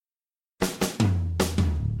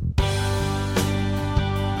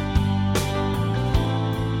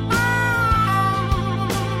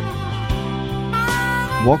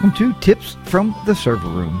Welcome to Tips from the Server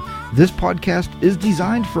Room. This podcast is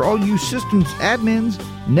designed for all you systems admins,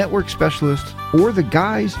 network specialists, or the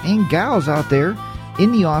guys and gals out there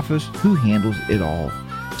in the office who handles it all.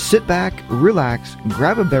 Sit back, relax,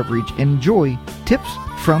 grab a beverage, and enjoy Tips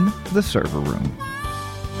from the Server Room.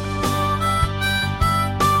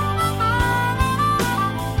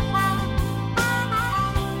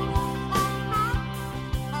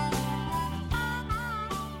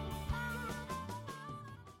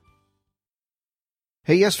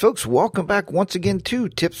 Hey, yes, folks, welcome back once again to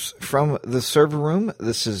Tips from the Server Room.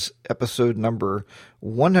 This is episode number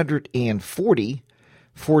 140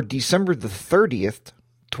 for December the 30th,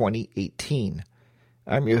 2018.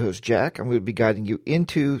 I'm your host, Jack. I'm going to be guiding you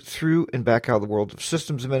into, through, and back out of the world of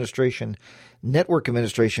systems administration, network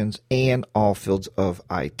administrations, and all fields of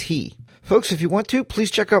IT. Folks, if you want to,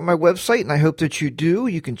 please check out my website, and I hope that you do.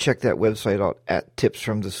 You can check that website out at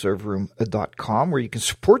tipsfromtheserverroom.com, where you can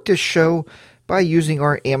support this show by using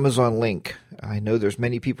our Amazon link. I know there's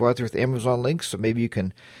many people out there with Amazon links, so maybe you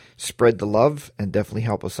can spread the love and definitely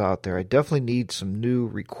help us out there. I definitely need some new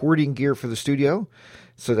recording gear for the studio,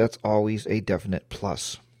 so that's always a definite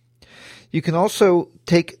plus. You can also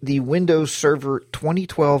take the Windows Server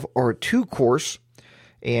 2012 R2 course,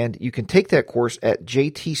 and you can take that course at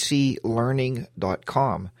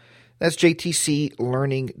jtclearning.com. That's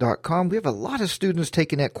jtclearning.com. We have a lot of students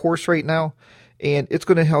taking that course right now, and it's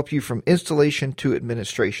going to help you from installation to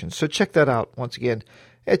administration. So check that out once again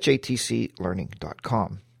at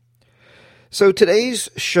jtclearning.com. So today's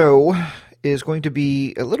show is going to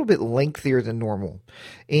be a little bit lengthier than normal.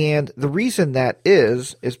 And the reason that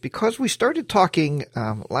is because we started talking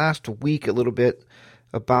last week a little bit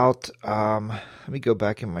about, let me go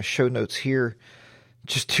back in my show notes here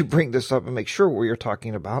just to bring this up and make sure what we were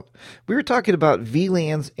talking about. We were talking about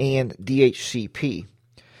VLANs and DHCP.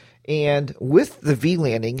 And with the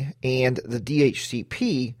VLANing and the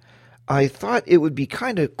DHCP, I thought it would be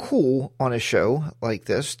kind of cool on a show like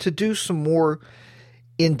this to do some more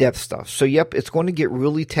in-depth stuff. So, yep, it's going to get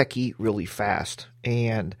really techie really fast.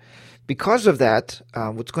 And because of that,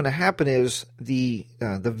 what's going to happen is the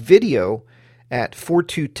video at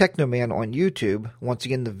 42 Technoman on YouTube, once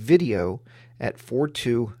again, the video at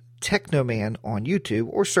 42 Technoman on YouTube,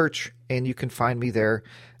 or search, and you can find me there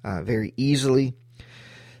very easily.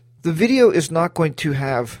 The video is not going to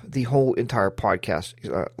have the whole entire podcast,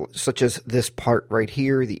 such as this part right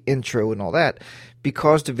here, the intro and all that,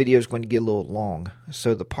 because the video is going to get a little long.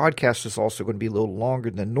 So the podcast is also going to be a little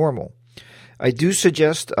longer than normal. I do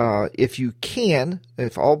suggest, if you can,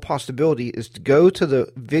 if all possibility, is to go to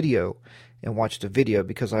the video and watch the video,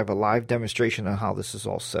 because I have a live demonstration on how this is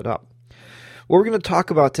all set up. What we're going to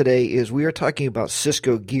talk about today is we are talking about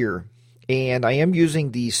Cisco gear. And I am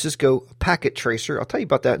using the Cisco Packet Tracer. I'll tell you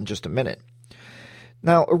about that in just a minute.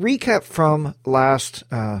 Now, a recap from last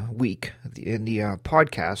week in the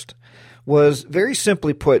podcast was very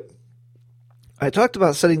simply put, I talked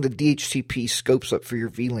about setting the DHCP scopes up for your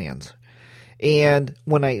VLANs. And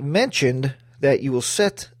when I mentioned that you will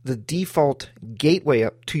set the default gateway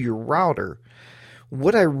up to your router,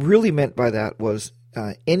 what I really meant by that was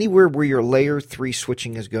anywhere where your layer 3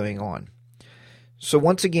 switching is going on. So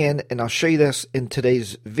once again, and I'll show you this in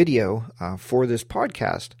today's video for this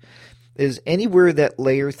podcast, is anywhere that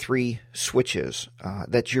layer 3 switches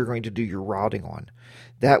that you're going to do your routing on.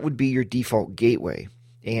 That would be your default gateway.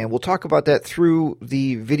 And we'll talk about that through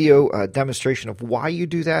the video demonstration of why you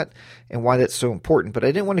do that and why that's so important. But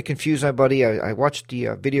I didn't want to confuse anybody. I watched the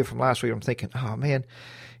video from last week. I'm thinking, oh man,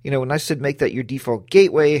 when I said make that your default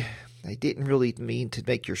gateway, I didn't really mean to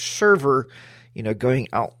make your server going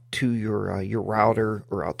out to your router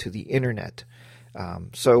or out to the internet.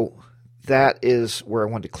 So that is where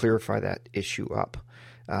I wanted to clarify that issue up.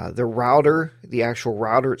 The router, the actual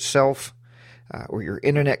router itself, or your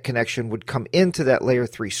internet connection would come into that layer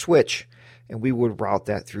 3 switch, and we would route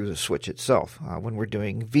that through the switch itself when we're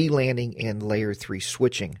doing VLANing and layer 3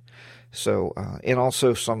 switching. So, and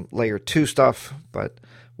also some layer 2 stuff, but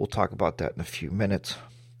we'll talk about that in a few minutes.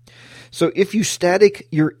 So if you static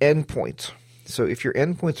your endpoints, so if your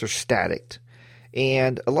endpoints are static,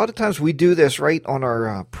 and a lot of times we do this right on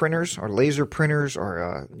our printers, our laser printers,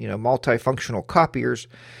 our multifunctional copiers,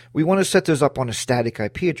 we want to set those up on a static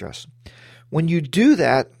IP address. When you do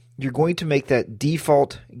that, you're going to make that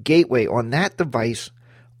default gateway on that device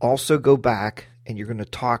also go back, and you're going to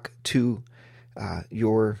talk to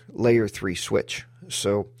your layer 3 switch.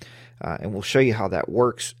 So, and we'll show you how that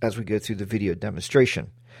works as we go through the video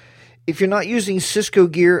demonstration. If you're not using Cisco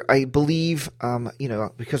gear, I believe,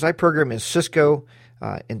 because I program in Cisco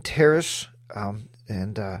and Terrace,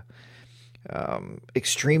 and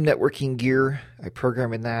Extreme networking gear, I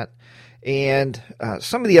program in that. And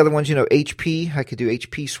some of the other ones, HP, I could do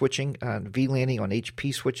HP switching, VLANing on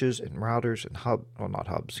HP switches and routers and not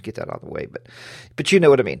hubs, get that out of the way, but you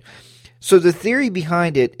know what I mean. So the theory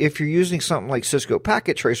behind it, if you're using something like Cisco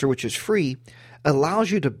Packet Tracer, which is free,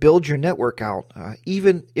 allows you to build your network out,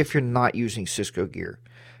 even if you're not using Cisco gear.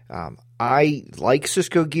 I like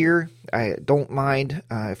Cisco gear. I don't mind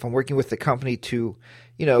if I'm working with the company to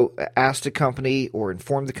ask the company or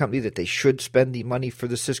inform the company that they should spend the money for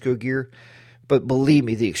the Cisco gear. But believe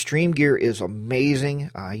me, the Extreme gear is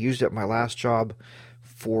amazing. I used it at my last job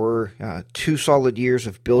for 2 solid years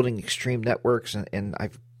of building Extreme networks, and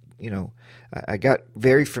I got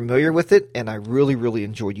very familiar with it, and I really, really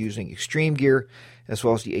enjoyed using Extreme gear as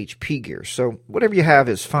well as the HP gear. So whatever you have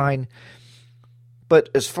is fine. But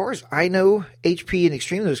as far as I know, HP and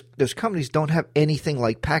Extreme, those companies don't have anything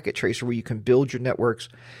like Packet Tracer where you can build your networks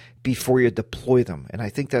before you deploy them. And I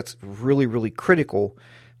think that's really, really critical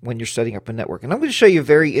when you're setting up a network. And I'm going to show you a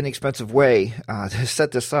very inexpensive way to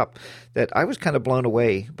set this up that I was kind of blown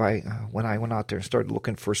away by when I went out there and started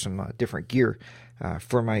looking for some different gear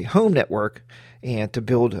for my home network and to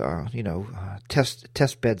build,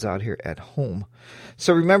 test beds out here at home.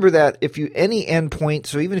 So remember that if you any endpoint,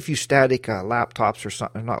 so even if you static laptops or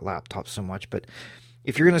something, not laptops so much, but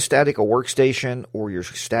if you're going to static a workstation or you're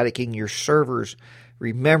staticking your servers,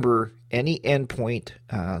 remember any endpoint,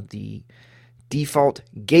 the default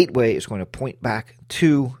gateway is going to point back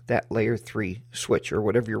to that layer 3 switch or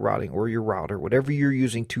whatever you're routing, or your router, whatever you're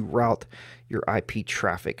using to route your IP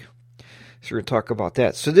traffic. So we're going to talk about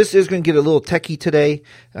that. So this is going to get a little techie today.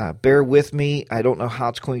 Bear with me. I don't know how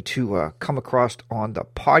it's going to come across on the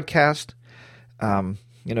podcast.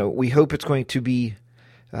 We hope it's going to be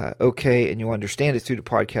okay and you'll understand it through the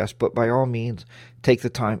podcast. But by all means, take the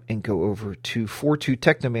time and go over to 42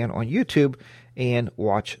 Technoman on YouTube and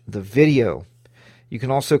watch the video. You can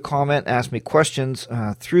also comment, ask me questions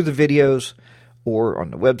through the videos, or on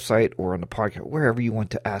the website, or on the podcast, wherever you want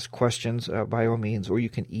to ask questions, by all means, or you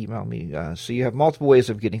can email me. So you have multiple ways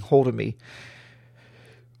of getting hold of me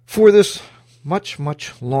for this much,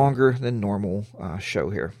 much longer than normal show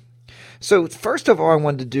here. So first of all, I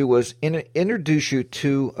wanted to do was introduce you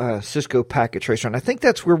to Cisco Packet Tracer, and I think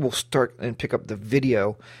that's where we'll start and pick up the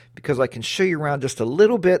video, because I can show you around just a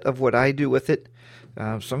little bit of what I do with it. So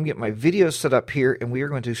I'm going to get my video set up here, and we are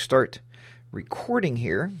going to start recording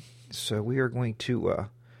here. So we are going to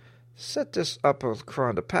set this up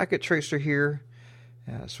on the Packet Tracer here,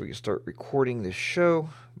 so we can start recording this show.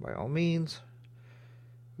 By all means,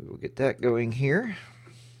 we will get that going here.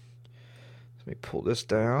 Let me pull this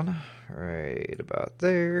down right about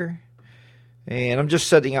there, and I'm just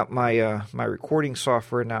setting up my my recording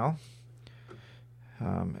software now.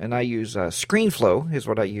 And I use ScreenFlow is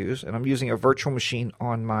what I use, and I'm using a virtual machine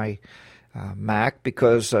on my Mac,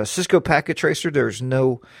 because Cisco Packet Tracer, there's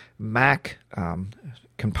no Mac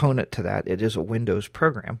component to that. It is a Windows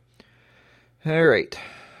program. All right,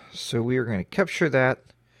 so we are going to capture that,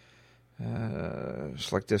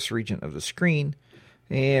 select this region of the screen,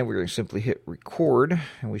 and we're going to simply hit record,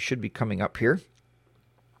 and we should be coming up here,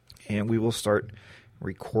 and we will start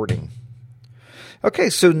recording. Okay,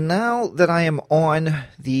 so now that I am on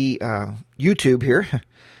the YouTube here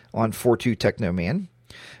on 42 Technoman,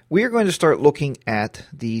 we are going to start looking at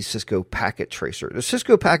the Cisco Packet Tracer. The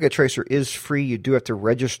Cisco Packet Tracer is free. You do have to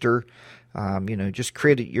register. Just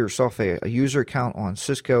create yourself a user account on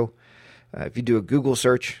Cisco. If you do a Google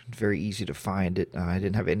search, it's very easy to find it. I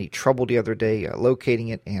didn't have any trouble the other day locating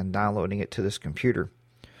it and downloading it to this computer.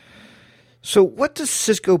 So what does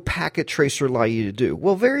Cisco Packet Tracer allow you to do?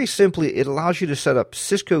 Well, very simply, it allows you to set up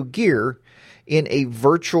Cisco gear in a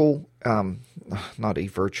virtual, a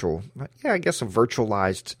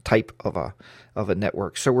virtualized type of a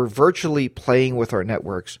network. So we're virtually playing with our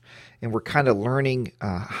networks, and we're kind of learning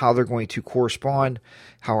how they're going to correspond,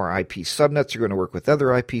 how our IP subnets are going to work with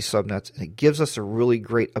other IP subnets, and it gives us a really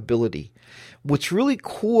great ability. What's really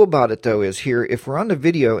cool about it, though, is here, if we're on the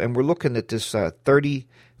video and we're looking at this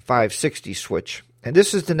 3560 switch, and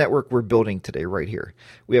this is the network we're building today right here.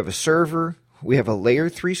 We have a server, we have a layer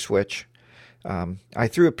 3 switch. I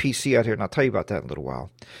threw a PC out here, and I'll tell you about that in a little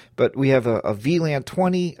while. But we have a VLAN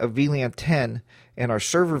 20, a VLAN 10, and our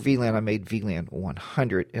server VLAN, I made VLAN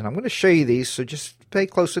 100. And I'm going to show you these, so just pay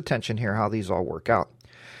close attention here how these all work out.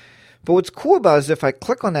 But what's cool about it is if I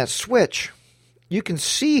click on that switch, you can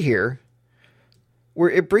see here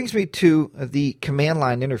where it brings me to the command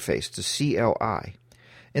line interface, the CLI.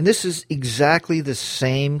 And this is exactly the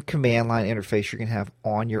same command line interface you're going to have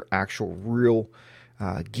on your actual real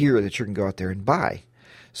gear that you can go out there and buy.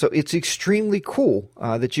 So it's extremely cool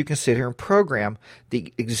that you can sit here and program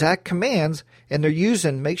the exact commands, and they're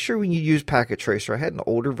using, make sure when you use Packet Tracer, I had an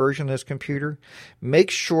older version of this computer, make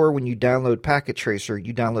sure when you download Packet Tracer,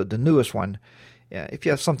 you download the newest one. If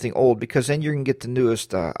you have something old, because then you're going to get the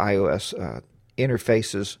newest iOS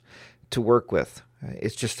interfaces to work with.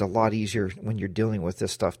 It's just a lot easier when you're dealing with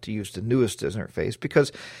this stuff to use the newest interface,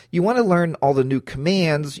 because you want to learn all the new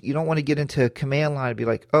commands. You don't want to get into a command line and be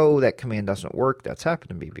like, oh, that command doesn't work. That's happened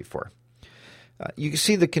to me before. You can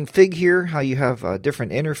see the config here, how you have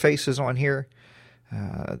different interfaces on here.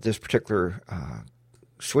 This particular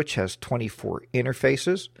switch has 24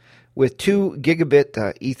 interfaces with 2 gigabit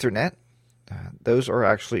Ethernet. Those are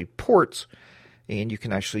actually ports, and you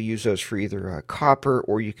can actually use those for either copper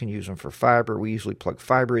or you can use them for fiber. We usually plug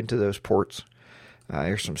fiber into those ports.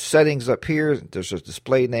 There's some settings up here. There's a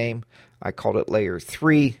display name. I called it layer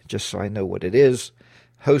 3 just so I know what it is.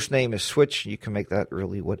 Host name is switch. You can make that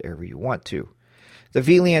really whatever you want to. The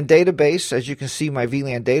VLAN database, as you can see my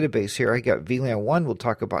VLAN database here, I got VLAN 1. We'll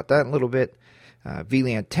talk about that in a little bit.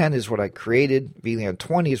 VLAN 10 is what I created. VLAN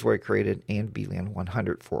 20 is what I created. And VLAN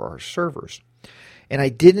 100 for our servers. And I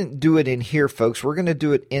didn't do it in here, folks. We're going to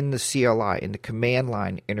do it in the CLI, in the command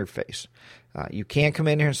line interface. You can come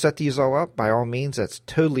in here and set these all up. By all means, that's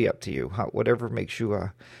totally up to you. Whatever makes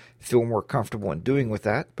you feel more comfortable in doing with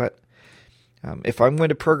that. But if I'm going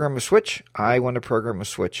to program a switch, I want to program a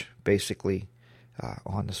switch basically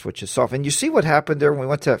on the switch itself. And you see what happened there when we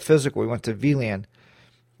went to that physical. We went to VLAN.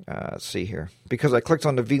 Let's see here. Because I clicked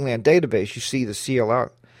on the VLAN database, you see the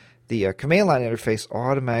CLI, the command line interface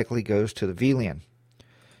automatically goes to the VLAN.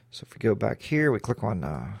 So if we go back here, we click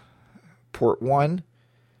on port 1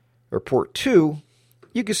 or port 2,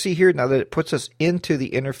 you can see here now that it puts us into the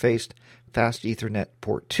interfaced fast Ethernet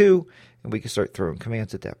port 2, and we can start throwing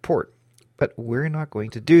commands at that port. But we're not going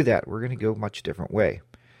to do that. We're going to go a much different way.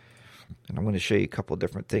 And I'm going to show you a couple of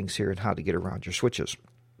different things here and how to get around your switches.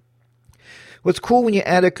 What's cool when you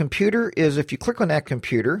add a computer is if you click on that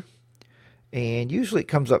computer, and usually it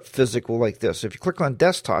comes up physical like this. If you click on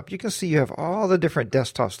desktop, you can see you have all the different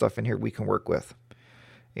desktop stuff in here we can work with.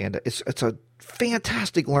 And it's a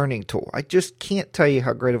fantastic learning tool. I just can't tell you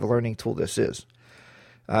how great of a learning tool this is.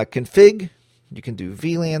 Config, you can do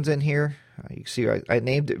VLANs in here. You can see I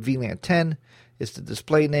named it VLAN 10. It's the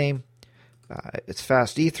display name. It's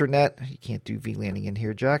fast Ethernet. You can't do VLANing in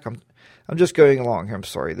here, Jack. I'm just going along here. I'm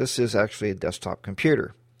sorry. This is actually a desktop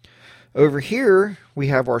computer. Over here, we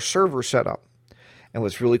have our server set up. And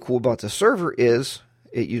what's really cool about the server is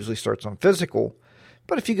it usually starts on physical.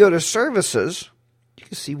 But if you go to services, you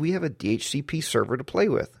can see we have a DHCP server to play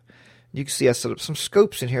with. You can see I set up some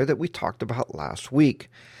scopes in here that we talked about last week.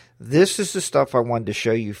 This is the stuff I wanted to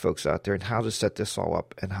show you folks out there and how to set this all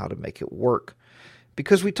up and how to make it work.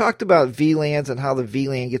 Because we talked about VLANs and how the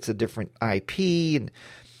VLAN gets a different IP, and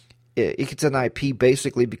it gets an IP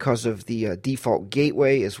basically because of the default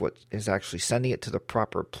gateway is what is actually sending it to the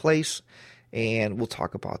proper place, and we'll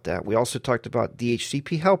talk about that. We also talked about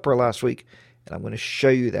DHCP helper last week, and I'm going to show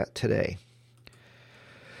you that today.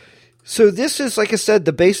 So this is, like I said,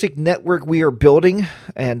 the basic network we are building,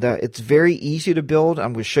 and it's very easy to build.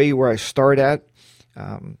 I'm going to show you where I start at.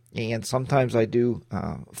 And sometimes I do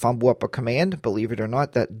fumble up a command, believe it or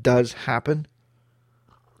not, that does happen.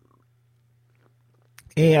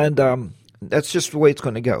 And that's just the way it's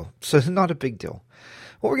going to go. So it's not a big deal.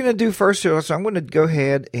 What we're going to do first is I'm going to go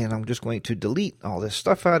ahead and I'm just going to delete all this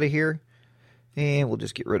stuff out of here. And we'll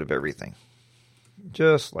just get rid of everything.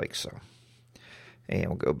 Just like so. And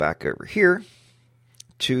we'll go back over here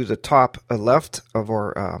to the top left of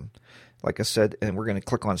our, like I said, and we're going to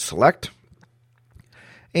click on select.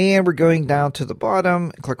 And we're going down to the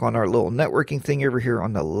bottom, click on our little networking thing over here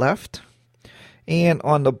on the left. And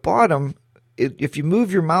on the bottom, if you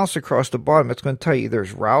move your mouse across the bottom, it's going to tell you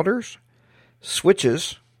there's routers,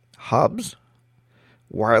 switches, hubs,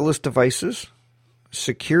 wireless devices,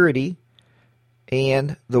 security,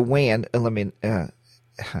 and the WAN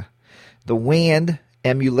the WAN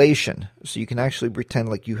emulation. So you can actually pretend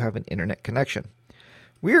like you have an internet connection.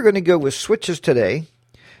 We are going to go with switches today.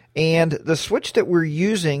 And the switch that we're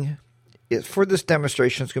using for this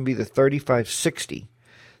demonstration is going to be the 3560,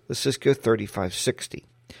 the Cisco 3560.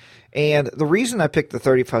 And the reason I picked the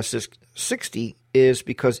 3560 is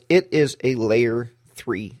because it is a layer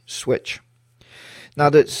 3 switch. Now,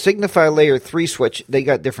 to signify layer 3 switch, they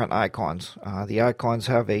got different icons. The icons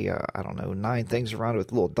have a, 9 things around it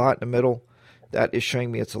with a little dot in the middle. That is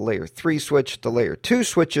showing me it's a layer 3 switch. The layer 2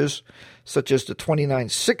 switches, such as the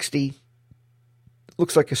 2960,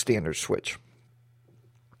 looks like a standard switch.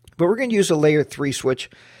 But we're going to use a layer 3 switch.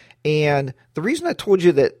 And the reason I told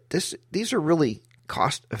you that these are really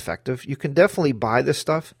cost effective. You can definitely buy this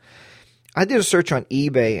stuff. I did a search on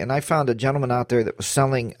eBay, and I found a gentleman out there that was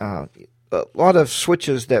selling a lot of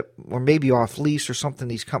switches that were maybe off lease or something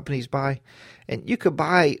these companies buy. And you could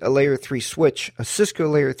buy a layer 3 switch, a Cisco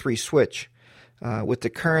layer 3 switch, with the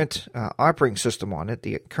current operating system on it,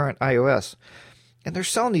 the current iOS. And they're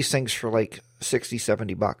selling these things for like $60,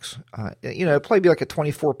 $70. It'd probably be like a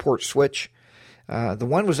 24-port switch. The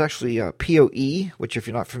one was actually PoE, which if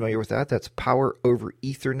you're not familiar with that, that's Power over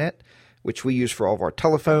Ethernet, which we use for all of our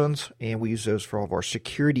telephones, and we use those for all of our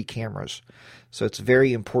security cameras. So it's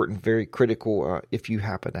very important, very critical if you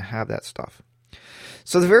happen to have that stuff.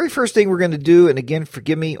 So the very first thing we're going to do, and again,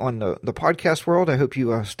 forgive me on the podcast world, I hope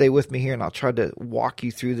you stay with me here, and I'll try to walk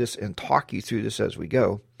you through this and talk you through this as we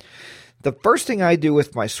go. The first thing I do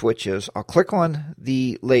with my switch is I'll click on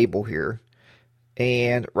the label here,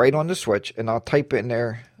 and right on the switch, and I'll type in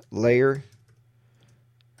there layer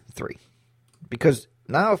 3. Because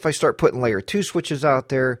now if I start putting layer 2 switches out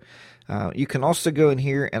there, you can also go in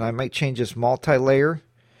here and I might change this multi-layer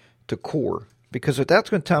to core. Because what that's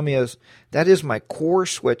going to tell me is that is my core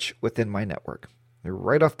switch within my network.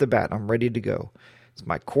 Right off the bat, I'm ready to go. It's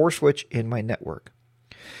my core switch in my network.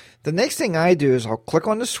 The next thing I do is I'll click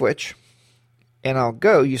on the switch and I'll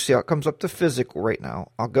go, you see how it comes up to physical right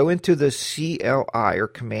now. I'll go into the CLI or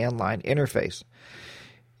command line interface.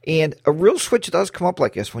 And a real switch does come up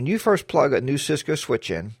like this. When you first plug a new Cisco switch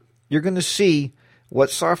in, you're going to see what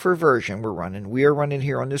software version we're running. We are running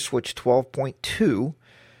here on this switch 12.2.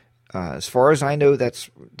 As far as I know, that's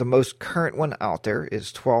the most current one out there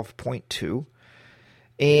is 12.2.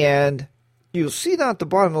 And you'll see down at the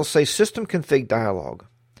bottom, it'll say System Config Dialog.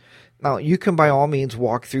 Now, you can by all means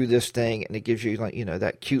walk through this thing, and it gives you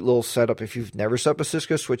that cute little setup. If you've never set up a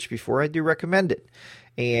Cisco switch before, I do recommend it.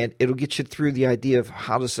 And it'll get you through the idea of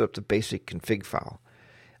how to set up the basic config file.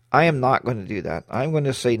 I am not going to do that. I'm going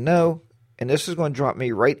to say no, and this is going to drop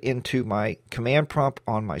me right into my command prompt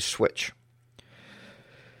on my switch.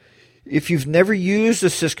 If you've never used a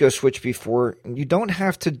Cisco switch before, you don't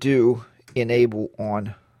have to do enable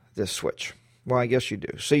on this switch. Well, I guess you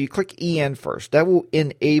do. So you click EN first. That will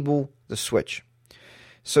enable the switch.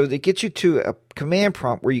 So that gets you to a command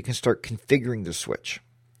prompt where you can start configuring the switch.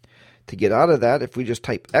 To get out of that, if we just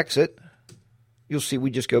type exit, you'll see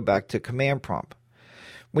we just go back to command prompt.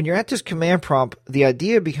 When you're at this command prompt, the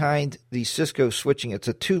idea behind the Cisco switching, it's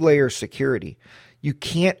a 2-layer security. You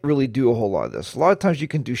can't really do a whole lot of this. A lot of times you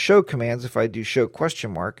can do show commands. If I do show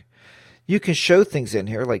question mark, you can show things in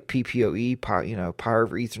here like PPOE, Power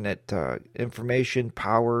over Ethernet information,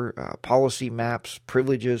 power, policy maps,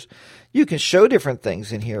 privileges. You can show different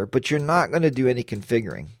things in here, but you're not going to do any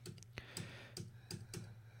configuring.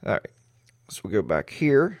 All right, so we'll go back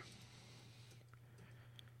here.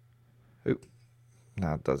 Oop,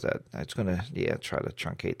 now it does that. It's going to, try to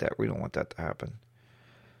truncate that. We don't want that to happen.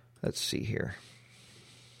 Let's see here.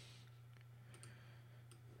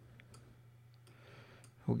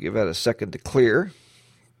 We'll give that a second to clear.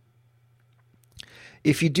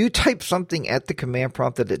 If you do type something at the command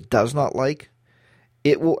prompt that it does not like,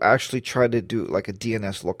 it will actually try to do like a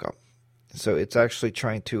DNS lookup. So it's actually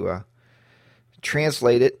trying to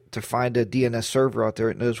translate it to find a DNS server out there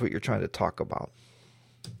that knows what you're trying to talk about.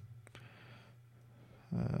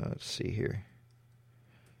 Let's see here.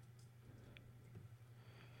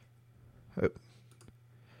 Oh.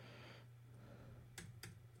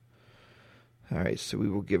 All right, so we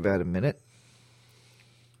will give that a minute.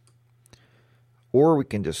 Or we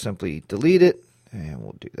can just simply delete it, and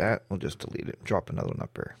we'll do that. We'll just delete it. Drop another one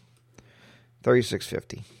up here.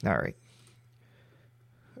 3650. All right.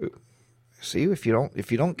 Ooh. See, if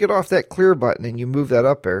you don't get off that clear button and you move that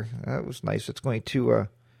up there, that was nice. It's going to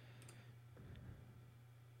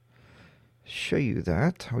show you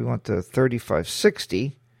that. We want the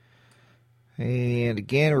 3560. And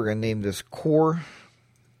again, we're going to name this core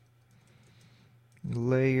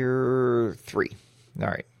layer 3. All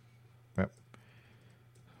right. Yep,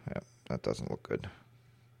 that doesn't look good.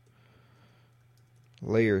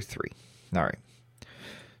 Layer 3. All right.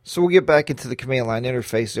 So we'll get back into the command line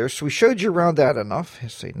interface there. So we showed you around that enough.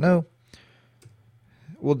 Say no.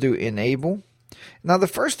 We'll do enable. Now the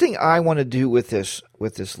first thing I want to do with this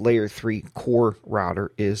layer 3 core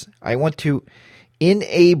router is I want to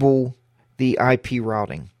enable the IP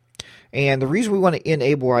routing. And the reason we want to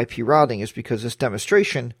enable IP routing is because this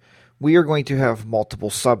demonstration, we are going to have multiple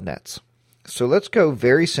subnets. So let's go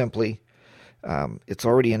very simply. It's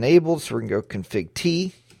already enabled, so we're going to go config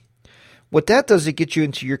T. What that does, it gets you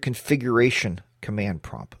into your configuration command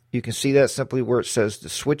prompt. You can see that simply where it says the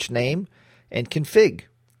switch name and config.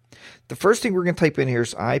 The first thing we're going to type in here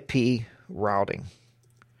is IP routing.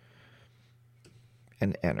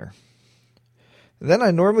 and enter. Then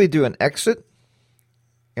I normally do an exit,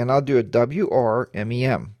 and I'll do a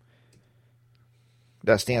WRMEM.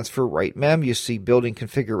 That stands for write mem. You see building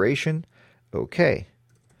configuration. Okay.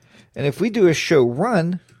 And if we do a show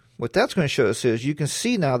run, what that's going to show us is you can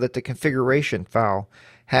see now that the configuration file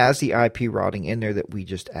has the IP routing in there that we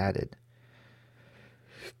just added.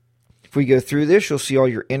 If we go through this, you'll see all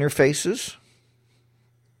your interfaces.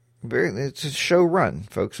 It's a show run,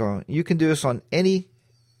 folks. You can do this on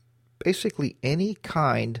basically any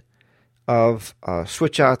kind of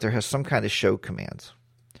switch out there has some kind of show commands.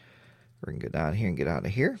 We're going to go down here and get out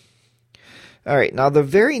of here. All right, now the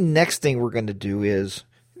very next thing we're going to do is,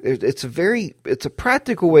 it's a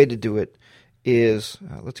practical way to do it is,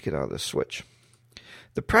 let's get out of this switch.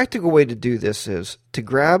 The practical way to do this is to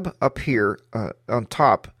grab up here on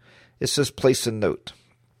top, it says place a note.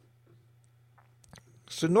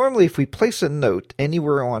 So normally if we place a note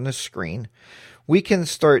anywhere on the screen, we can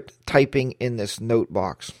start typing in this note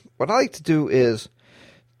box. What I like to do is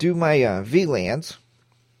do my VLANs.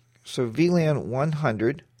 So VLAN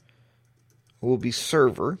 100 will be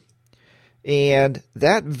server, and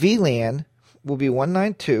that VLAN will be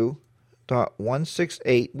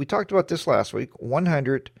 192.168. We talked about this last week,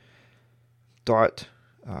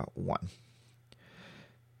 100.1.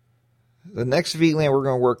 The next VLAN we're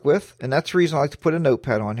going to work with, and that's the reason I like to put a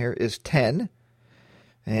notepad on here, is 10.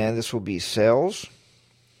 And this will be sales.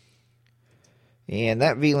 And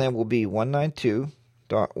that VLAN will be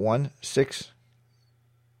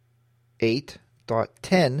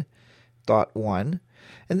 192.168.10.1.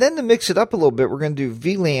 And then to mix it up a little bit, we're going to do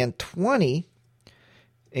VLAN 20.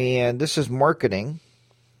 And this is marketing.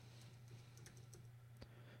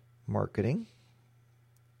 Marketing.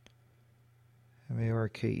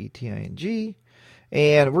 MARKETING.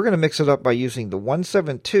 And we're going to mix it up by using the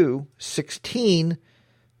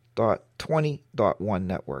 172.16.20.1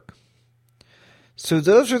 network. So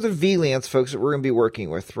those are the VLANs, folks, that we're going to be working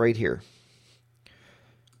with right here.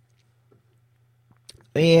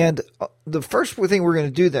 And the first thing we're going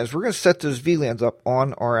to do then is we're going to set those VLANs up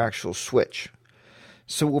on our actual switch.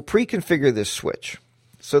 So we'll pre-configure this switch.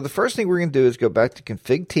 So the first thing we're going to do is go back to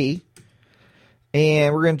config T,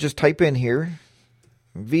 and we're going to just type in here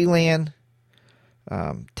VLAN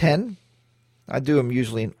 10. I do them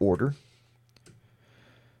usually in order.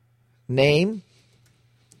 Name,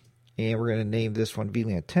 and we're going to name this one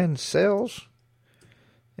VLAN 10 sales,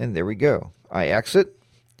 and there we go. I exit.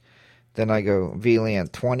 Then I go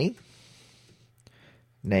VLAN 20,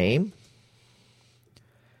 name,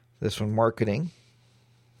 this one marketing.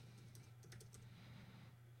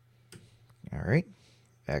 All right,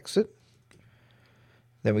 exit.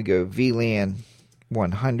 Then we go VLAN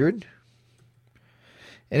 100.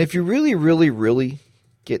 And if you really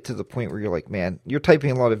get to the point where you're like, man, you're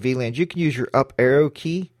typing a lot of VLANs, you can use your up arrow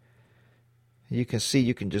key. You can see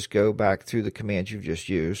you can just go back through the commands you've just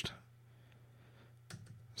used.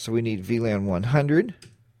 So we need VLAN 100,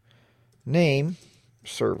 name,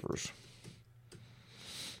 servers.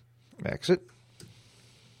 Exit.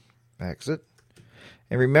 Exit.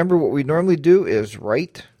 And remember what we normally do is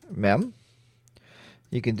write mem.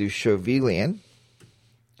 You can do show VLAN.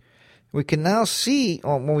 We can now see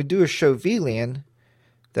when we do a show VLAN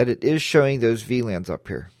that it is showing those VLANs up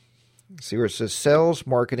here. See where it says sales,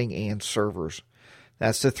 marketing, and servers.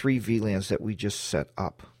 That's the 3 VLANs that we just set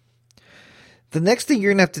up. The next thing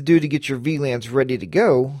you're going to have to do to get your VLANs ready to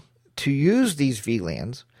go to use these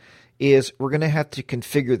VLANs is we're going to have to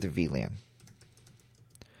configure the VLAN.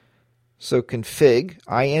 So config,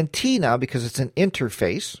 INT now because it's an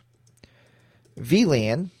interface,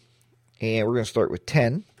 VLAN, and we're going to start with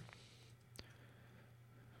 10.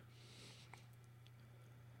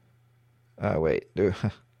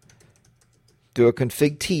 Do a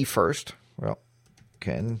config T first. Well,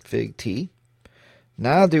 config T.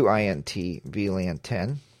 Now do INT VLAN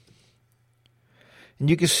 10. And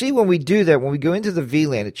you can see when we do that, when we go into the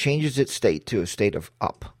VLAN, it changes its state to a state of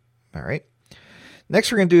up. All right.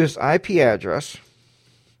 Next, we're going to do this IP address.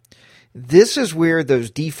 This is where those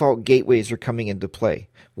default gateways are coming into play.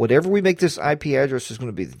 Whatever we make this IP address is going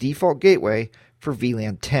to be the default gateway for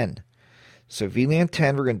VLAN 10. So VLAN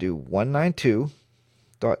 10, we're going to do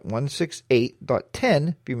 192.168.10,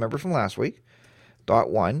 if you remember from last week.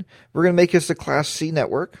 .1. We're going to make this a Class C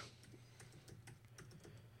network.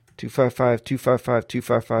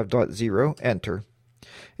 255.255.255.0. Enter.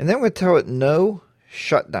 And then we're going to tell it no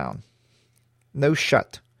shutdown. No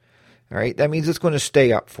shut. All right. That means it's going to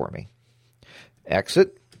stay up for me.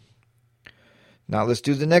 Exit. Now let's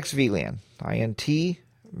do the next VLAN. INT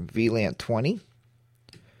VLAN 20.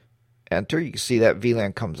 Enter. You can see that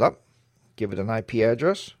VLAN comes up. Give it an IP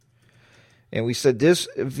address. And we said this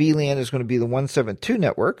VLAN is going to be the 172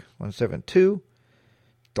 network,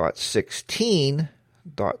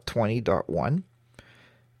 172.16.20.1.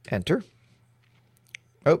 Enter.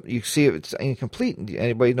 Oh, you see it's incomplete.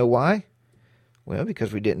 Anybody know why? Well,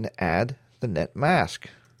 because we didn't add the net mask.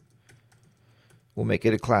 We'll make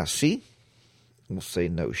it a class C. We'll say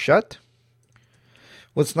no shut.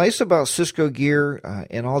 What's nice about Cisco gear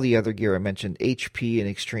and all the other gear I mentioned, HP and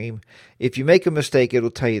Extreme, if you make a mistake,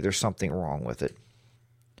 it'll tell you there's something wrong with it.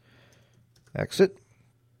 Exit.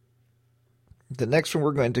 The next one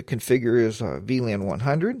we're going to configure is VLAN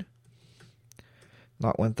 100,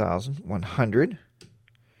 not 1000, 100.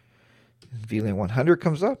 VLAN 100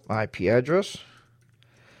 comes up, IP address,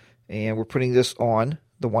 and we're putting this on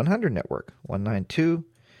the 100 network,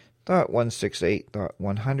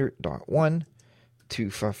 192.168.100.1.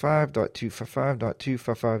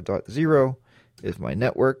 255.255.255.0 is my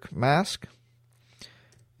network mask.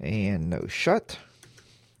 And no shut.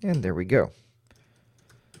 And there we go.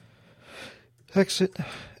 Exit,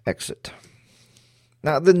 exit.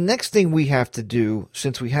 Now the next thing we have to do,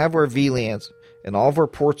 since we have our VLANs and all of our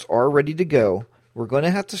ports are ready to go, we're going to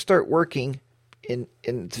have to start working in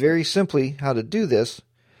very simply how to do this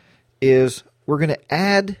is we're going to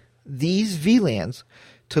add these VLANs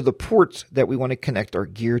to the ports that we want to connect our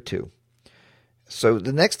gear to. So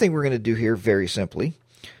the next thing we're going to do here very simply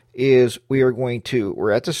is we're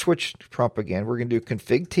at the switch prompt again. We're going to do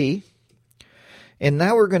config T. And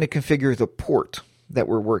now we're going to configure the port that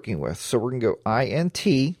we're working with. So we're going to go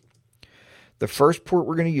INT. The first port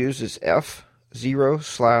we're going to use is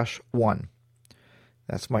F0/1.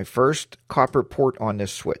 That's my first copper port on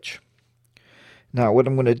this switch. Now what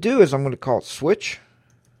I'm going to do is I'm going to call it switch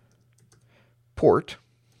port.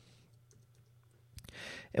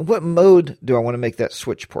 And what mode do I want to make that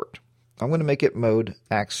switch port? I'm going to make it mode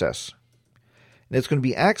access. And it's going to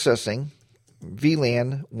be accessing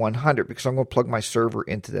VLAN 100 because I'm going to plug my server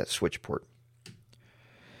into that switch port.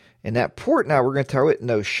 And that port now we're going to tell it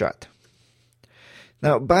no shut.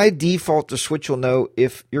 Now by default the switch will know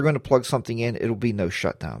if you're going to plug something in, it'll be no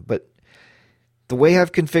shutdown. But the way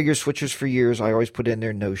I've configured switches for years, I always put in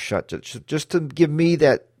there no shut just to give me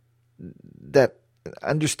that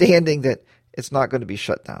understanding that it's not going to be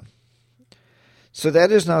shut down. So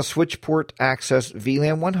that is now switch port access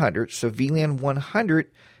VLAN 100. So VLAN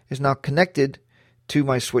 100 is now connected to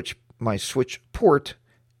my switch port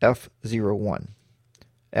F01.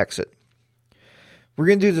 Exit. We're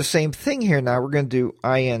going to do the same thing here now. We're going to do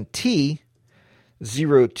INT 02,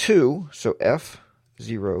 so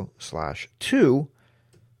F0/2.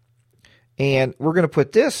 And we're going to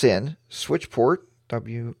put this in switch port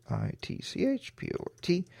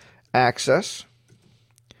WITCHPORT access.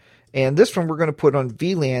 And this one we're going to put on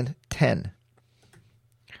VLAN 10.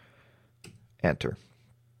 Enter.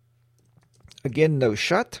 Again, no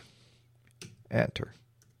shut. Enter.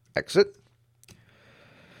 Exit.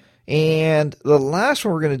 And the last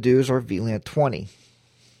one we're going to do is our VLAN 20.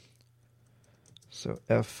 So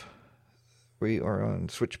we are on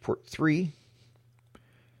switch port 3.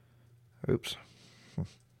 Oops.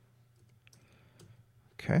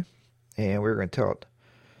 Okay. And we're going to tell it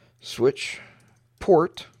switch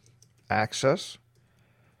port access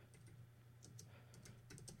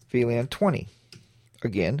VLAN 20.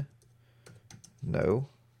 Again, no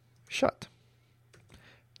shut.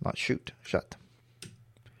 Not shoot, shut.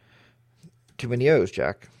 Too many O's,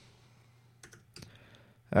 Jack.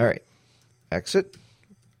 All right. Exit.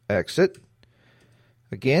 Exit.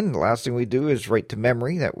 Again, the last thing we do is write to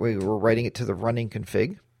memory. That way we're writing it to the running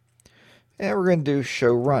config. And we're going to do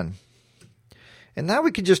show run. And now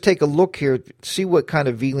we can just take a look here, see what kind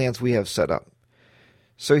of VLANs we have set up.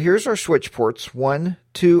 So here's our switch ports, 1,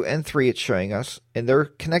 2, and 3 it's showing us. And they're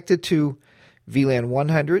connected to VLAN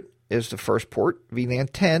 100 is the first port, VLAN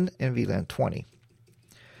 10, and VLAN 20.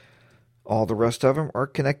 All the rest of them are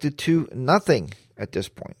connected to nothing at this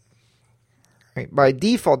point. Right? By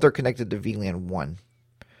default, they're connected to VLAN 1.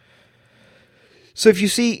 So if you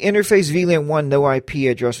see interface VLAN 1, no IP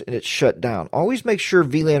address, and it's shut down, always make sure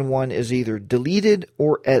VLAN 1 is either deleted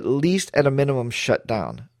or at least at a minimum shut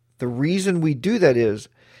down. The reason we do that is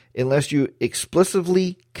unless you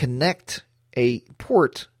explicitly connect a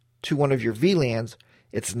port to one of your VLANs,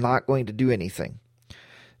 it's not going to do anything.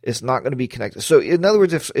 It's not going to be connected. So in other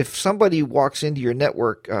words, if somebody walks into your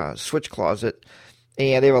network switch closet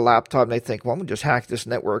and they have a laptop and they think, well, I'm going to just hack this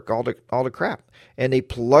network, all the crap. And they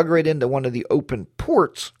plug right into one of the open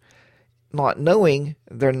ports, not knowing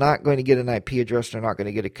they're not going to get an IP address, they're not going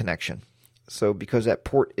to get a connection. So because that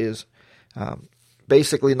port is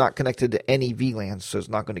basically not connected to any VLAN, so it's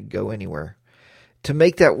not going to go anywhere. To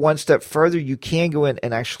make that one step further, you can go in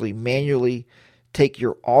and actually manually take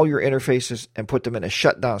all your interfaces and put them in a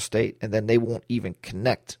shutdown state, and then they won't even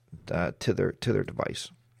connect to their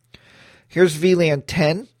device. Here's VLAN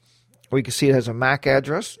 10. We can see it has a MAC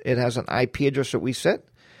address. It has an IP address that we set.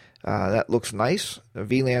 That looks nice.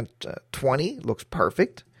 VLAN 20 looks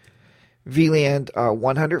perfect. VLAN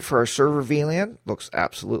 100 for our server VLAN looks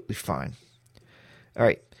absolutely fine. All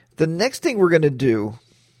right. The next thing we're going to do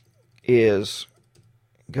is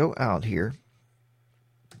go out here,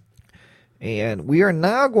 and we are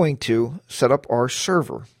now going to set up our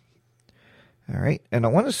server. All right. And I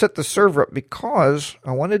want to set the server up because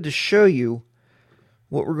I wanted to show you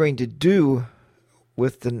what we're going to do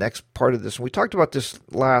with the next part of this. And we talked about this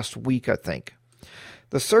last week, I think.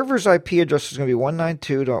 The server's IP address is going to be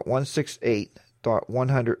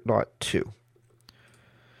 192.168.100.2.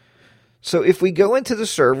 So if we go into the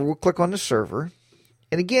server, we'll click on the server.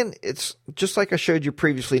 And again, it's just like I showed you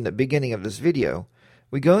previously in the beginning of this video.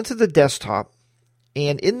 We go into the desktop,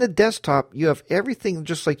 and in the desktop, you have everything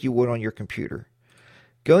just like you would on your computer.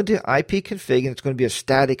 Go into IP config, and it's going to be a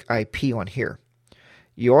static IP on here.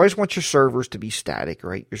 You always want your servers to be static,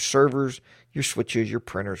 right? Your servers, your switches, your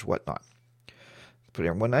printers, whatnot. Put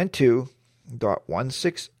in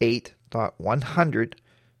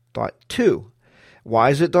 192.168.100.2.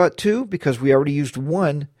 Why is it .2? Because we already used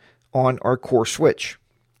 1 on our core switch.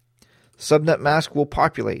 Subnet mask will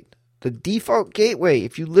populate. The default gateway,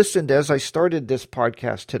 if you listened as I started this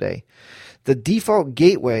podcast today, the default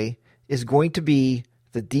gateway is going to be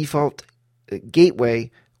the default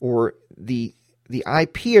gateway or the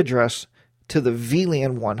IP address to the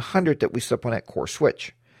VLAN 100 that we set up on that core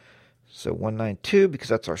switch. So 192, because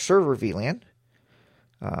that's our server VLAN,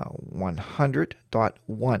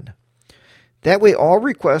 100.1. That way all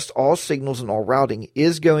requests, all signals, and all routing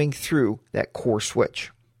is going through that core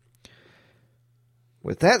switch.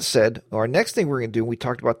 With that said, our next thing we're going to do, we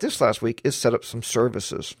talked about this last week, is set up some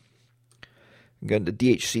services. I'm going to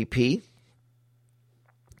DHCP.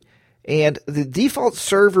 And the default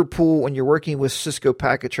server pool, when you're working with Cisco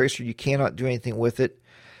Packet Tracer, you cannot do anything with it.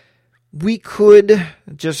 We could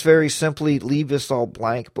just very simply leave this all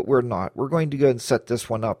blank, but we're not. We're going to go and set this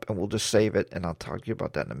one up, and we'll just save it, and I'll talk to you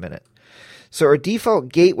about that in a minute. So our default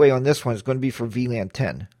gateway on this one is going to be for VLAN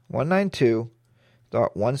 10,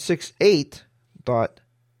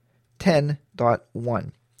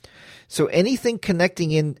 192.168.10.1. So anything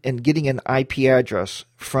connecting in and getting an IP address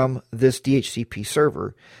from this DHCP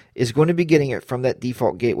server is going to be getting it from that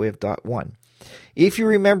default gateway of .1. If you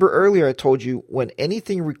remember earlier, I told you when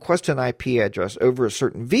anything requests an IP address over a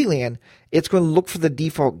certain VLAN, it's going to look for the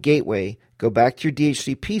default gateway, go back to your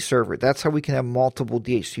DHCP server. That's how we can have multiple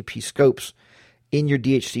DHCP scopes in your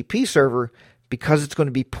DHCP server, because it's going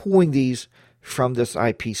to be pulling these from this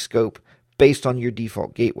IP scope based on your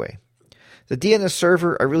default gateway. The DNS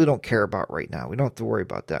server, I really don't care about right now. We don't have to worry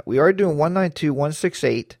about that. We are doing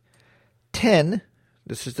 192.168.10.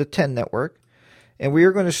 This is the 10 network. And we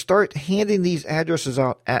are going to start handing these addresses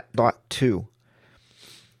out at .2.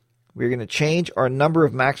 We're going to change our number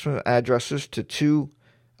of maximum addresses to 2.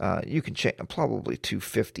 You can change probably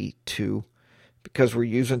 252 because we're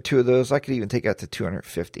using 2 of those. I could even take that to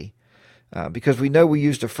 250 because we know we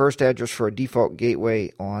used the first address for our default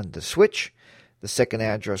gateway on the switch. The second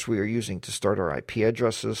address we are using to start our IP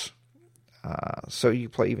addresses. So you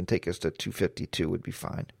probably even take us to 252 would be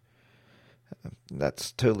fine.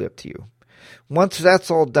 That's totally up to you. Once that's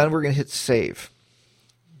all done, we're going to hit save.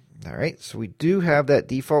 All right, so we do have that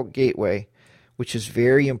default gateway, which is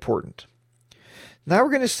very important. Now we're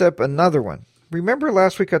going to set up another one. Remember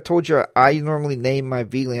last week I told you I normally name my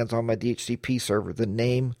VLANs on my DHCP server the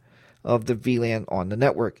name of the VLAN on the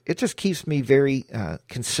network. It just keeps me very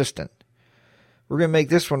consistent. We're going to make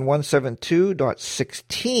this one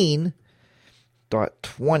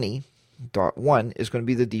 172.16.20.1 is going to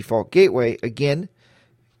be the default gateway. Again,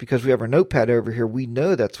 because we have our notepad over here, we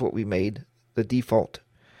know that's what we made the default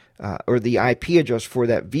or the IP address for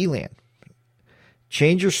that VLAN.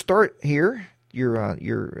 Change your start here,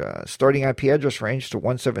 your starting IP address range to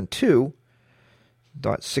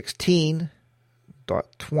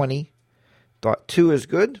 172.16.20.2 is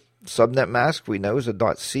good. Subnet mask we know is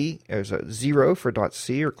a .c. There's a 0 for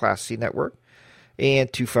 .c or Class C network.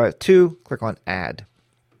 And 252, click on Add.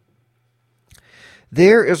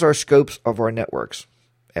 There is our scopes of our networks.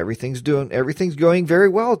 Everything's going very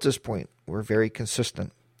well at this point. We're very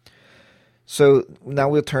consistent. So now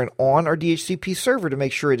we'll turn on our DHCP server to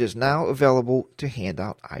make sure it is now available to hand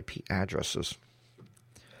out IP addresses.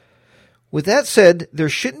 With that said, there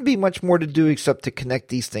shouldn't be much more to do except to connect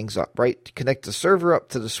these things up, right? To connect the server up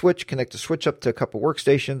to the switch, connect the switch up to a couple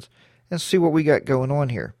workstations, and see what we got going on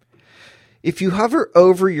here. If you hover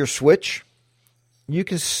over your switch, you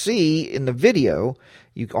can see in the video,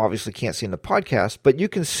 you obviously can't see in the podcast, but you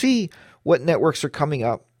can see what networks are coming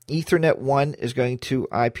up. Ethernet 1 is going to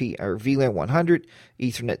IP or VLAN 100,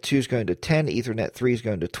 Ethernet 2 is going to 10, Ethernet 3 is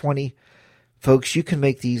going to 20. Folks, you can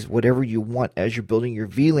make these whatever you want as you're building your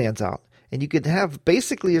VLANs out. And you can have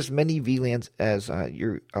basically as many VLANs as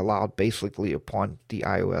you're allowed basically upon the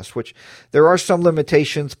iOS, which there are some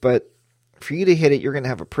limitations, but for you to hit it, you're going to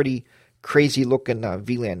have a pretty crazy looking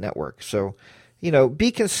VLAN network. So,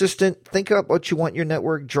 be consistent, think up what you want your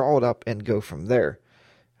network, draw it up, and go from there.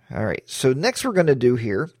 All right, so next we're going to do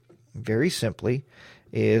here, very simply,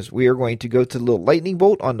 is we are going to go to the little lightning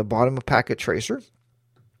bolt on the bottom of Packet Tracer.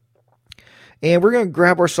 And we're going to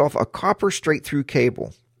grab ourselves a copper straight through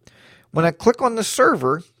cable. When I click on the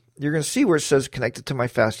server, you're going to see where it says connected to my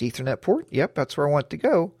fast Ethernet port. Yep, that's where I want to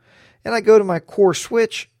go. And I go to my core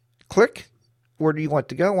switch, click. Where do you want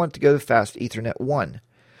to go? I want to go to fast Ethernet 1.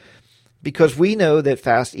 Because we know that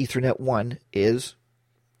fast Ethernet 1 is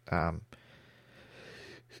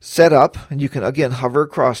set up, and you can again hover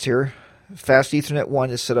across here. Fast Ethernet 1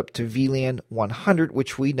 is set up to VLAN 100,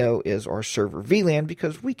 which we know is our server VLAN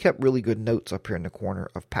because we kept really good notes up here in the corner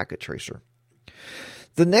of Packet Tracer.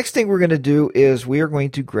 The next thing we're going to do is we are going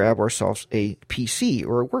to grab ourselves a PC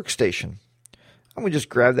or a workstation. I'm going to just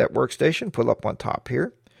grab that workstation, put it up on top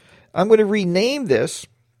here. I'm going to rename this.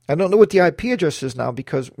 I don't know what the IP address is now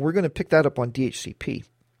because we're going to pick that up on DHCP.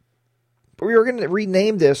 But we are going to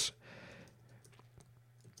rename this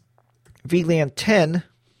VLAN 10.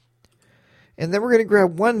 And then we're going to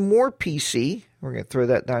grab one more PC. We're going to throw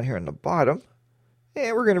that down here on the bottom.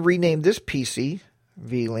 And we're going to rename this PC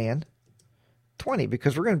VLAN 20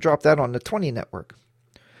 because we're going to drop that on the 20 network.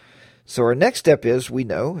 So our next step is, we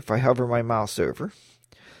know, if I hover my mouse over,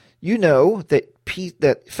 you know that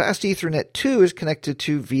Fast Ethernet 2 is connected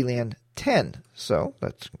to VLAN 10. So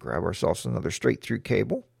let's grab ourselves another straight through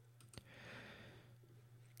cable.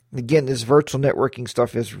 Again, this virtual networking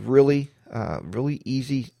stuff is really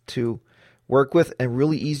easy to work with and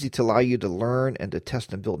really easy to allow you to learn and to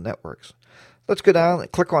test and build networks. Let's go down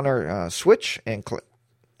and click on our switch and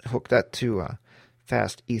hook that to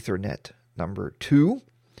Fast Ethernet number 2.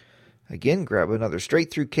 Again, grab another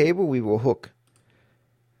straight through cable. We will hook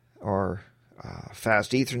our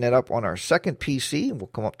Fast Ethernet up on our second PC, and we'll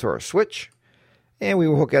come up to our switch, and we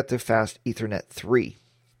will hook that to Fast Ethernet 3.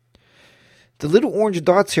 The little orange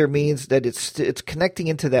dots here means that it's connecting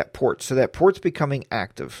into that port, so that port's becoming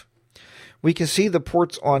active. We can see the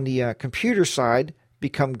ports on the computer side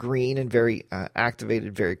become green and very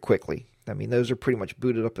activated very quickly. I mean, those are pretty much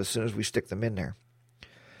booted up as soon as we stick them in there.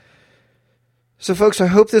 So, folks, I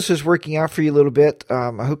hope this is working out for you a little bit.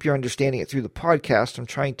 I hope you're understanding it through the podcast. I'm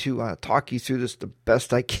trying to talk you through this the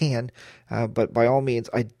best I can, but by all means,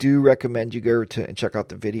 I do recommend you go and check out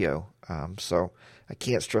the video. So I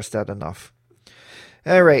can't stress that enough.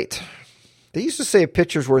 All right. They used to say a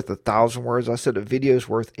picture's worth 1,000 words. I said a video's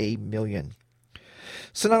worth 1,000,000.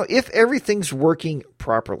 So now, if everything's working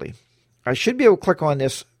properly, I should be able to click on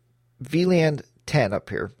this VLAN 10 up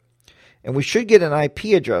here. And we should get an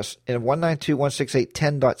IP address in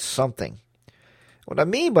 192.168.10. something. What I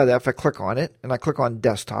mean by that, if I click on it, and I click on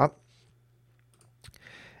desktop,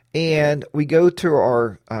 and we go to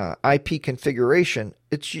our IP configuration,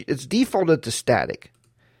 it's defaulted to static,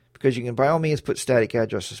 because you can by all means put static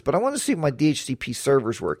addresses. But I want to see if my DHCP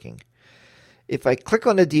server is working. If I click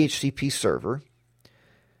on the DHCP server,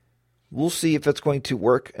 we'll see if it's going to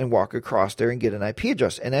work and walk across there and get an IP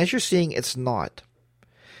address. And as you're seeing, it's not.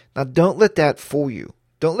 Now, don't let that fool you.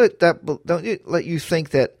 Don't let you think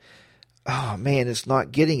that, oh man, it's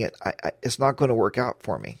not getting it. It's not going to work out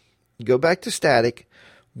for me. Go back to static.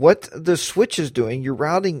 What the switch is doing, your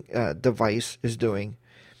routing device is doing,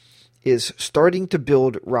 is starting to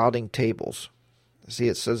build routing tables. See,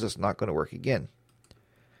 it says it's not going to work again.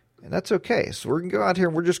 And that's okay. So we're going to go out here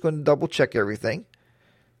and we're just going to double check everything.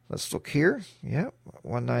 Let's look here. Yep,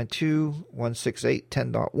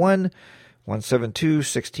 192.168.10.1.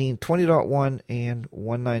 172.16.20.1 and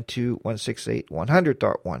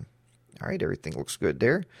 192.168.100.1. All right, everything looks good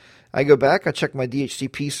there. I go back, I check my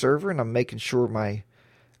DHCP server, and I'm making sure my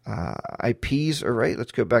IPs are right.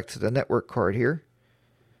 Let's go back to the network card here.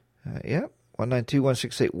 Yep,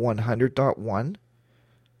 192.168.100.1.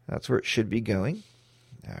 That's where it should be going.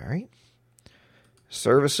 All right.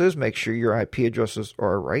 Services, make sure your IP addresses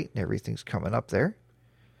are right and everything's coming up there.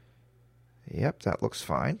 Yep, that looks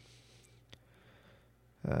fine.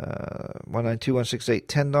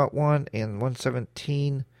 192.168.10.1 and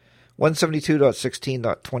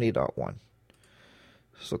 172.16.20.1.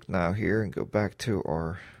 Let's look now here and go back to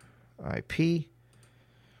our IP.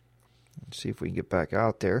 Let's see if we can get back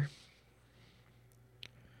out there.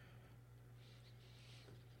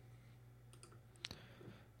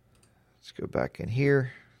 Let's go back in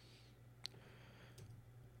here.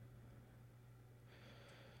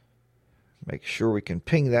 Make sure we can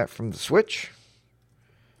ping that from the switch.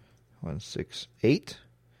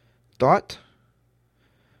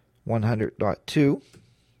 168.100.2.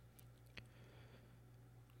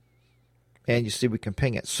 And you see we can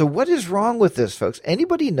ping it. So what is wrong with this, folks?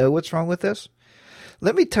 Anybody know what's wrong with this?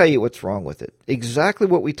 Let me tell you what's wrong with it. Exactly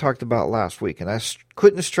what we talked about last week, and I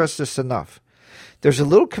couldn't stress this enough. There's a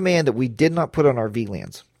little command that we did not put on our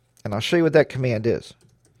VLANs, and I'll show you what that command is.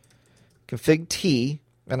 Config T,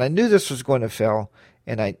 and I knew this was going to fail,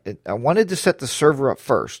 and I wanted to set the server up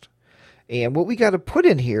first. And what we got to put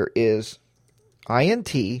in here is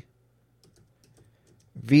int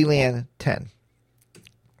VLAN 10.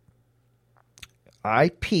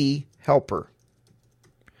 IP helper.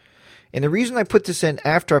 And the reason I put this in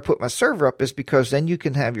after I put my server up is because then you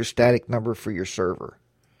can have your static number for your server.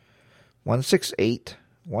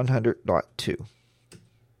 168.100.2.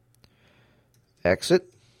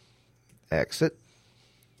 Exit.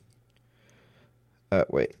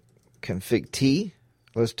 Wait. Config T.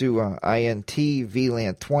 Let's do int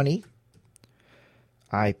VLAN 20.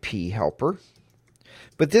 IP helper.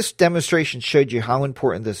 But this demonstration showed you how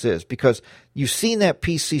important this is, because you've seen that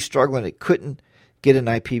PC struggling. It couldn't get an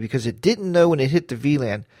IP because it didn't know when it hit the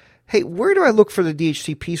VLAN, hey, where do I look for the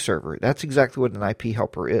DHCP server? That's exactly what an IP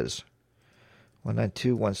helper is.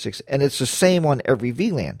 192.168. And it's the same on every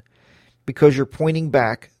VLAN because you're pointing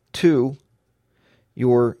back to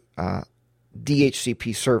your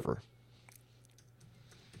DHCP server.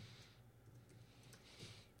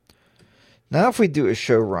 Now if we do a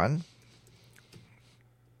show run,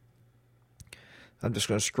 I'm just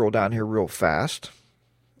going to scroll down here real fast.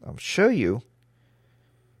 I'll show you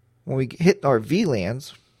when we hit our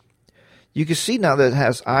VLANs, you can see now that it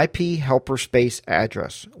has IP helper space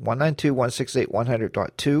address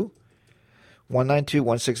 192.168.100.2,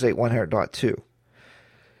 192.168.100.2.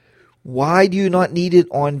 Why do you not need it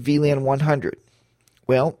on VLAN 100?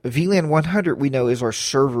 Well, VLAN 100 we know is our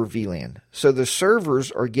server VLAN. So the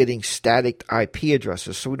servers are getting static IP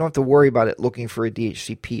addresses, so we don't have to worry about it looking for a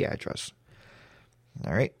DHCP address.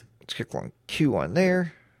 All right, let's click on Q on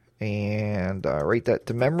there and write that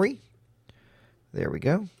to memory. There we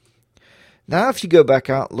go. Now if you go back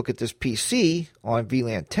out and look at this PC on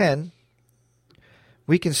VLAN 10,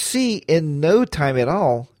 we can see in no time at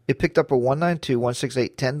all, it picked up a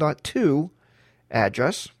 192.168.10.2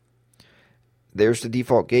 address. There's the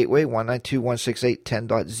default gateway,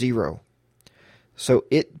 192.168.10.0. So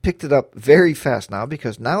it picked it up very fast now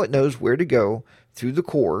because now it knows where to go through the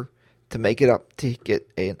core to make it up to get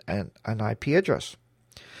an IP address.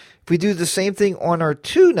 If we do the same thing on our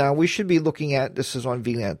 2 now, we should be looking at, this is on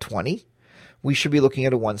VLAN 20, we should be looking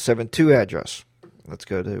at a 172 address. Let's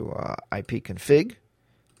go to IP config,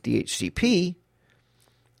 DHCP,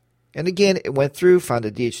 and again, it went through, found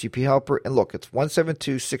a DHCP helper, and look, it's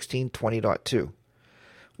 172.16.20.2.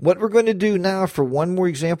 What we're going to do now for one more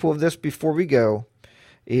example of this before we go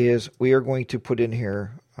is we are going to put in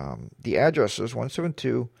here the addresses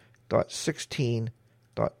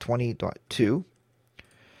 172.16.20.2.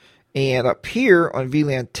 And up here on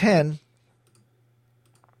VLAN 10,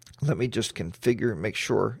 let me just configure and make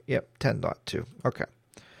sure. Yep, 10.2. Okay.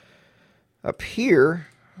 Up here,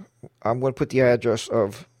 I'm going to put the address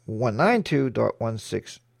of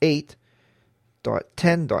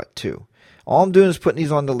 192.168.10.2. All I'm doing is putting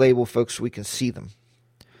these on the label, folks, so we can see them.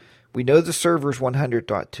 We know the server is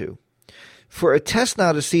 100.2. For a test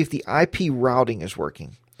now to see if the IP routing is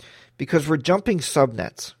working, because we're jumping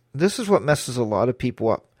subnets. This is what messes a lot of people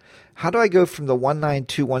up. How do I go from the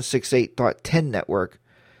 192.168.10 network,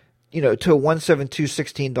 to a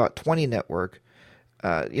 172.16.20 network, to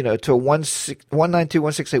a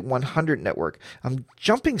 192.168.100 network? I'm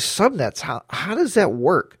jumping subnets. How does that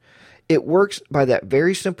work? It works by that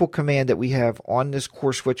very simple command that we have on this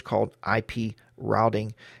core switch called IP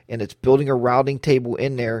routing, and it's building a routing table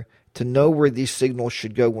in there to know where these signals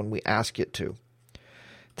should go when we ask it to.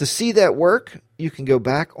 To see that work, you can go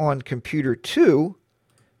back on computer 2,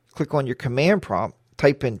 click on your command prompt,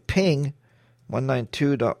 type in ping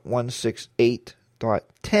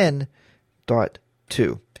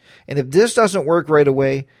 192.168.10.2. And if this doesn't work right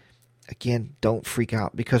away, again, don't freak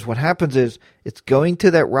out, because what happens is it's going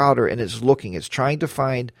to that router and it's looking, it's trying to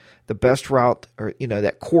find the best route, or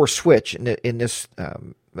that core switch in this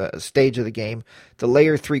stage of the game, the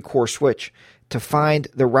layer 3 core switch, to find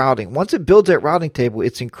the routing. Once it builds that routing table,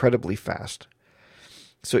 it's incredibly fast.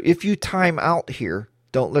 So if you time out here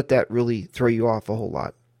Don't let that really throw you off a whole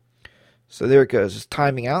lot. So there it goes. It's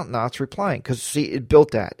timing out. Now it's replying. Because, see, it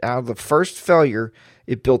built that. Out of the first failure,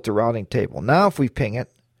 it built the routing table. Now if we ping it,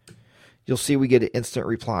 you'll see we get an instant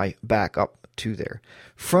reply back up to there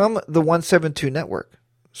from the 172 network.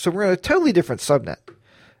 So we're in a totally different subnet.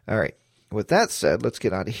 All right. With that said, let's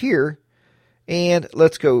get out of here. And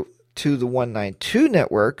let's go to the 192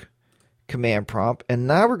 network command prompt. And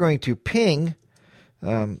now we're going to ping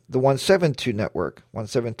the 172 network.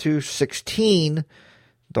 172.16.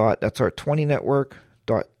 That's our 20 network.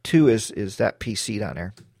 .2 is that PC down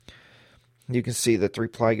there. You can see that the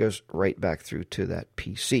reply goes right back through to that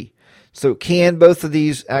PC. So can both of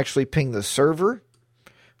these actually ping the server?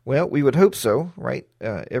 Well, we would hope so, right?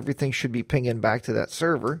 Everything should be pinging back to that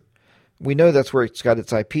server. We know that's where it's got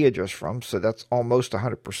its IP address from, so that's almost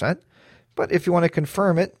 100%. But if you want to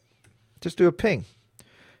confirm it, just do a ping.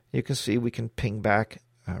 You can see we can ping back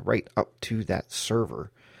right up to that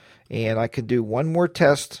server. And I could do one more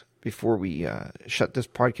test before we shut this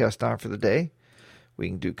podcast down for the day. We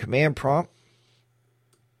can do command prompt.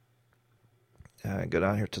 Go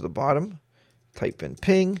down here to the bottom. Type in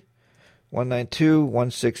ping.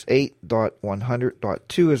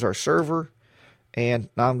 192.168.100.2 is our server. And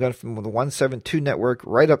now I'm going from the 172 network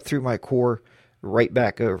right up through my core, right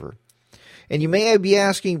back over. And you may be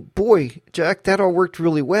asking, boy, Jack, that all worked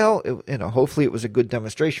really well. Hopefully it was a good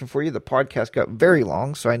demonstration for you. The podcast got very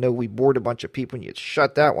long, so I know we bored a bunch of people and you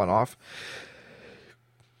shut that one off.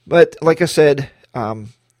 But like I said, now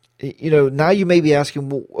you may be asking,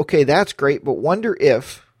 well, okay, that's great, but wonder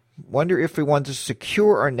if we want to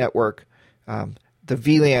secure our network, the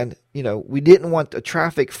VLAN, we didn't want the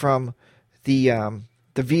traffic from the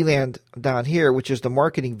VLAN down here, which is the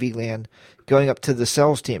marketing VLAN, going up to the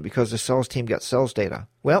sales team because the sales team got sales data.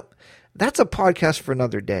 Well, that's a podcast for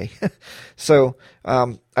another day. So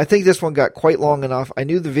I think this one got quite long enough. I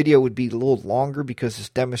knew the video would be a little longer because this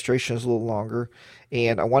demonstration is a little longer,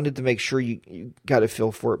 and I wanted to make sure you got a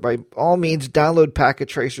feel for it. By all means, download Packet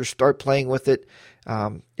Tracer, start playing with it.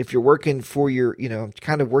 If you're working for your,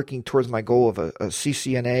 kind of working towards my goal of a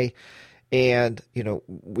CCNA, and,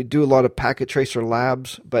 we do a lot of Packet Tracer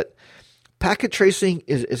labs, but packet tracing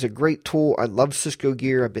is a great tool. I love Cisco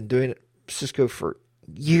gear. I've been doing Cisco for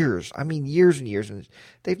years. I mean, years and years, and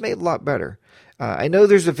they've made it a lot better. I know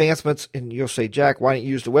there's advancements, and you'll say, Jack, why don't you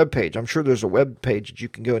use the web page? I'm sure there's a web page that you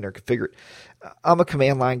can go in there and configure it. I'm a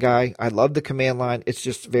command line guy. I love the command line. It's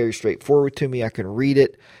just very straightforward to me. I can read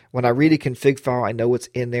it. When I read a config file, I know what's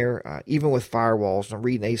in there. Even with firewalls and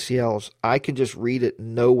reading ACLs, I can just read it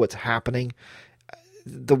and know what's happening.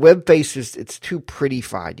 The web face it's too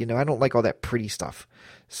prettified. I don't like all that pretty stuff.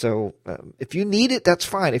 So if you need it, that's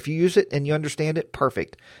fine. If you use it and you understand it,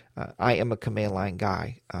 perfect. I am a command line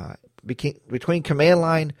guy. Between command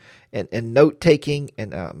line and note taking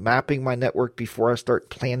and mapping my network before I start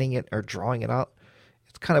planning it or drawing it out,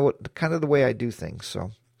 it's kind of the way I do things. So,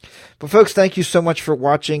 but folks, thank you so much for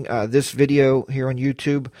watching this video here on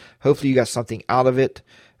YouTube. Hopefully you got something out of it.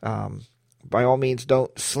 By all means,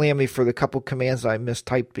 don't slam me for the couple commands I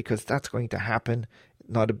mistyped because that's going to happen.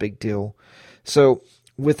 Not a big deal. So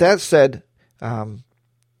with that said,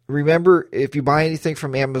 remember, if you buy anything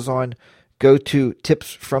from Amazon, go to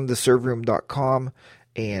tipsfromtheserverroom.com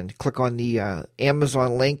and click on the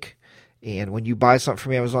Amazon link. And when you buy something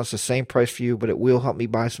from Amazon, it's the same price for you, but it will help me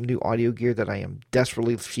buy some new audio gear that I am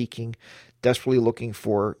desperately seeking, desperately looking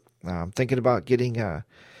for. Thinking about getting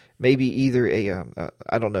maybe either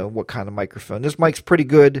I don't know what kind of microphone. This mic's pretty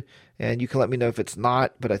good, and you can let me know if it's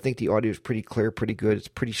not, but I think the audio is pretty clear, pretty good. It's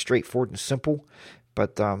pretty straightforward and simple.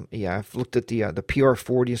 But I've looked at the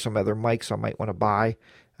PR40 and some other mics I might want to buy.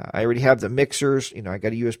 I already have the mixers. I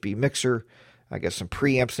got a USB mixer. I got some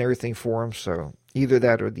preamps and everything for them. So either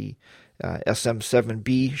that or the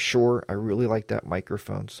SM7B. Sure, I really like that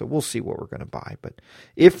microphone. So we'll see what we're going to buy. But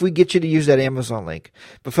if we get you to use that Amazon link.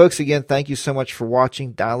 But folks, again, thank you so much for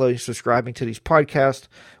watching, downloading, subscribing to these podcasts,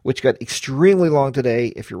 which got extremely long today.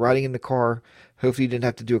 If you're riding in the car, hopefully you didn't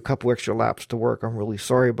have to do a couple extra laps to work. I'm really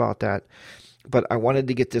sorry about that. But I wanted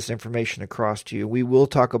to get this information across to you. We will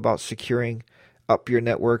talk about securing up your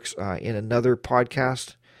networks in another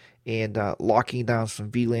podcast, and locking down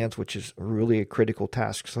some VLANs, which is really a critical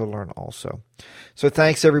task to learn also. So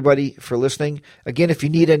thanks everybody for listening. Again, if you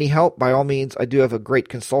need any help, by all means, I do have a great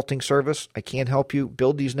consulting service. I can help you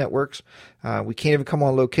build these networks. We can't even come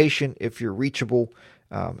on location if you're reachable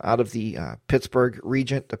out of the Pittsburgh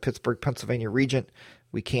region, the Pittsburgh, Pennsylvania region.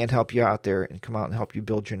 We can help you out there and come out and help you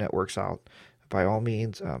build your networks out. By all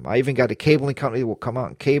means, I even got a cabling company that will come out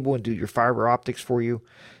and cable and do your fiber optics for you.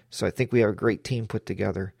 So I think we have a great team put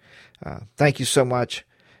together. Thank you so much.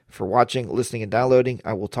 for watching, listening, and downloading.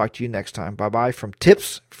 I will talk to you next time. Bye-bye from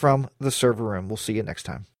Tips from the Server Room. We'll see you next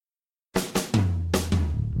time.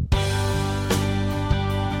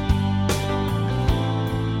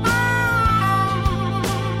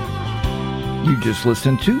 You just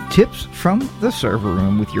listened to Tips from the Server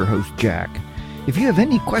Room with your host, Jack. If you have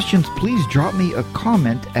any questions, please drop me a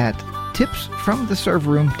comment at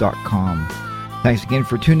tipsfromtheserverroom.com. Thanks again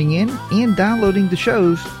for tuning in and downloading the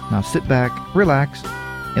shows. Now sit back, relax,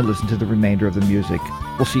 and listen to the remainder of the music.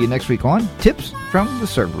 We'll see you next week on Tips from the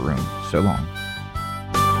Server Room. So long.